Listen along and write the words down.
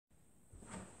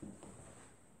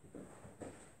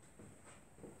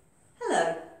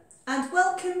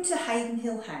welcome to Haden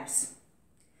Hill House.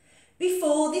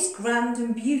 Before this grand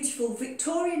and beautiful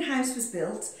Victorian house was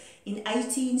built in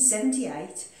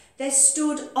 1878, there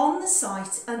stood on the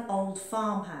site an old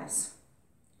farmhouse.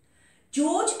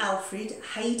 George Alfred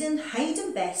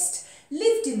Haden Best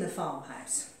lived in the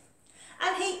farmhouse,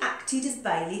 and he acted as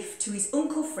bailiff to his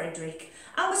uncle Frederick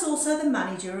and was also the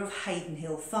manager of Haden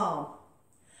Hill Farm.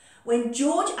 When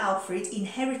George Alfred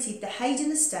inherited the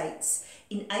Haden estates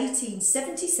in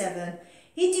 1877,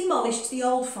 he demolished the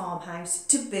old farmhouse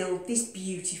to build this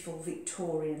beautiful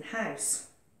Victorian house.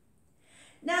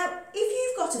 Now,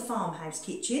 if you've got a farmhouse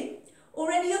kitchen or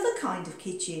any other kind of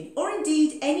kitchen, or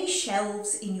indeed any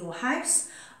shelves in your house,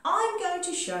 I'm going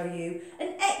to show you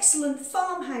an excellent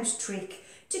farmhouse trick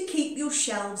to keep your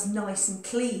shelves nice and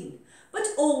clean, but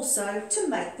also to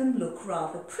make them look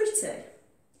rather pretty.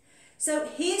 So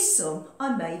here's some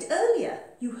I made earlier.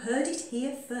 You heard it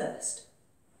here first.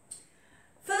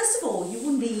 First of all, you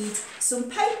will need some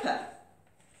paper.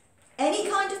 Any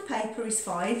kind of paper is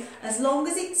fine as long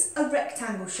as it's a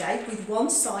rectangle shape with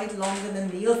one side longer than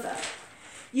the other.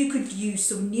 You could use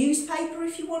some newspaper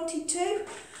if you wanted to,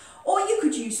 or you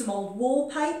could use some old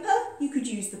wallpaper, you could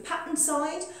use the pattern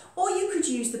side, or you could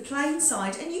use the plain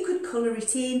side and you could colour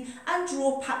it in and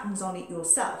draw patterns on it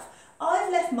yourself.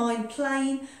 I've left mine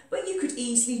plain, but you could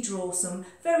easily draw some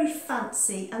very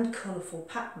fancy and colourful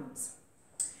patterns.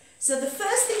 So the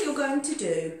first thing you're going to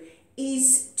do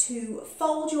is to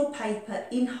fold your paper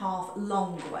in half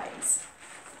longways.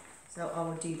 So I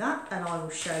will do that and I will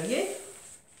show you.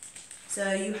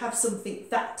 So you have something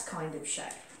that kind of shape.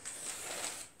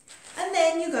 And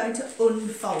then you're going to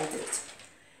unfold it.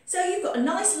 So you've got a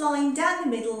nice line down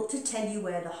the middle to tell you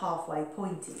where the halfway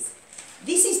point is.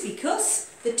 This is because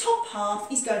the top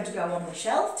half is going to go on the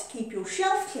shelf to keep your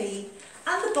shelf clean,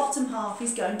 and the bottom half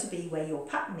is going to be where your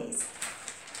pattern is.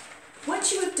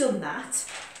 Once you have done that,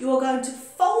 you are going to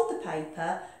fold the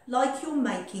paper like you're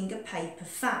making a paper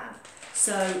fan.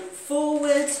 So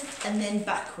forward and then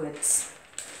backwards.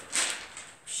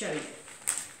 Show you.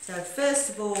 So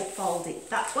first of all, fold it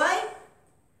that way,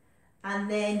 and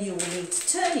then you will need to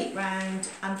turn it round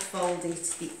and fold it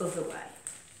the other way.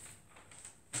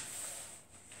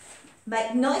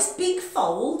 Make nice big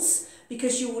folds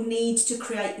because you will need to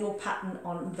create your pattern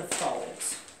on the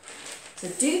folds. So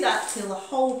do that till the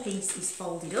whole piece is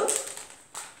folded up.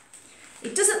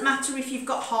 It doesn't matter if you've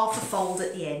got half a fold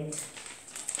at the end.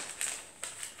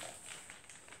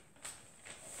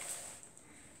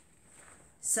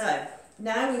 So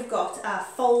now we've got our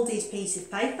folded piece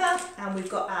of paper and we've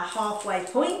got our halfway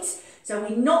point. So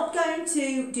we're not going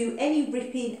to do any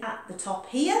ripping at the top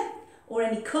here or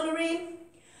any colouring.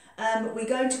 We're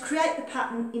going to create the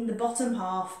pattern in the bottom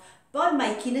half by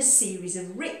making a series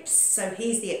of rips. So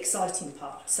here's the exciting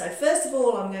part. So first of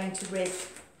all, I'm going to rip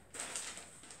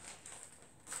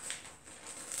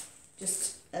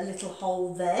just a little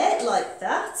hole there like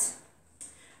that,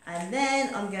 and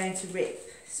then I'm going to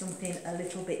rip something a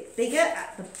little bit bigger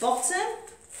at the bottom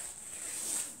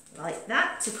like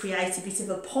that to create a bit of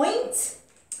a point,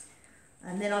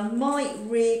 and then I might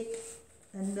rip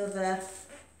another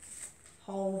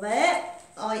hole there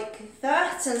like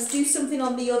that, and let's do something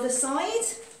on the other side.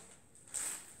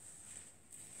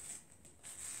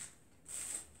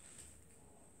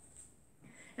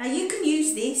 Now you can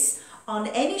use this on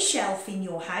any shelf in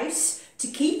your house to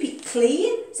keep it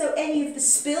clean, so any of the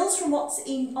spills from what's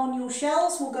on your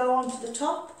shelves will go onto the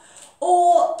top,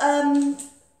 or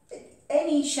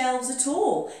any shelves at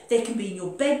all. They can be in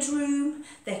your bedroom,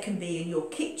 they can be in your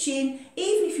kitchen.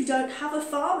 Even if you don't have a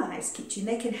farmhouse kitchen,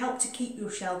 they can help to keep your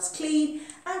shelves clean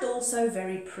and also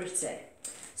very pretty.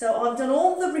 So I've done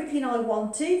all the ripping I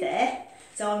want to there.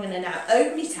 So I'm going to now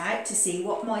open it out to see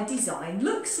what my design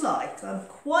looks like. I'm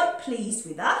quite pleased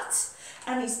with that,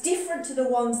 and it's different to the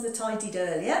ones that I did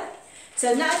earlier.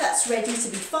 So now that's ready to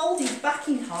be folded back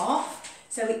in half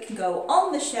so it can go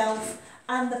on the shelf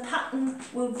and the pattern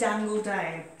will dangle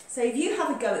down. So if you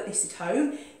have a go at this at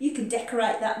home, you can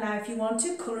decorate that now if you want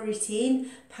to, colour it in,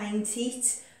 paint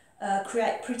it,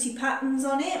 create pretty patterns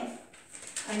on it,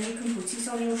 and you can put it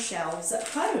on your shelves at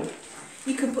home.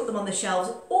 You can put them on the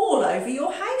shelves all over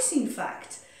your house, in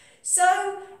fact.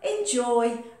 So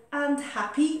enjoy and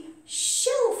happy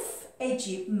shelf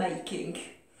edge making.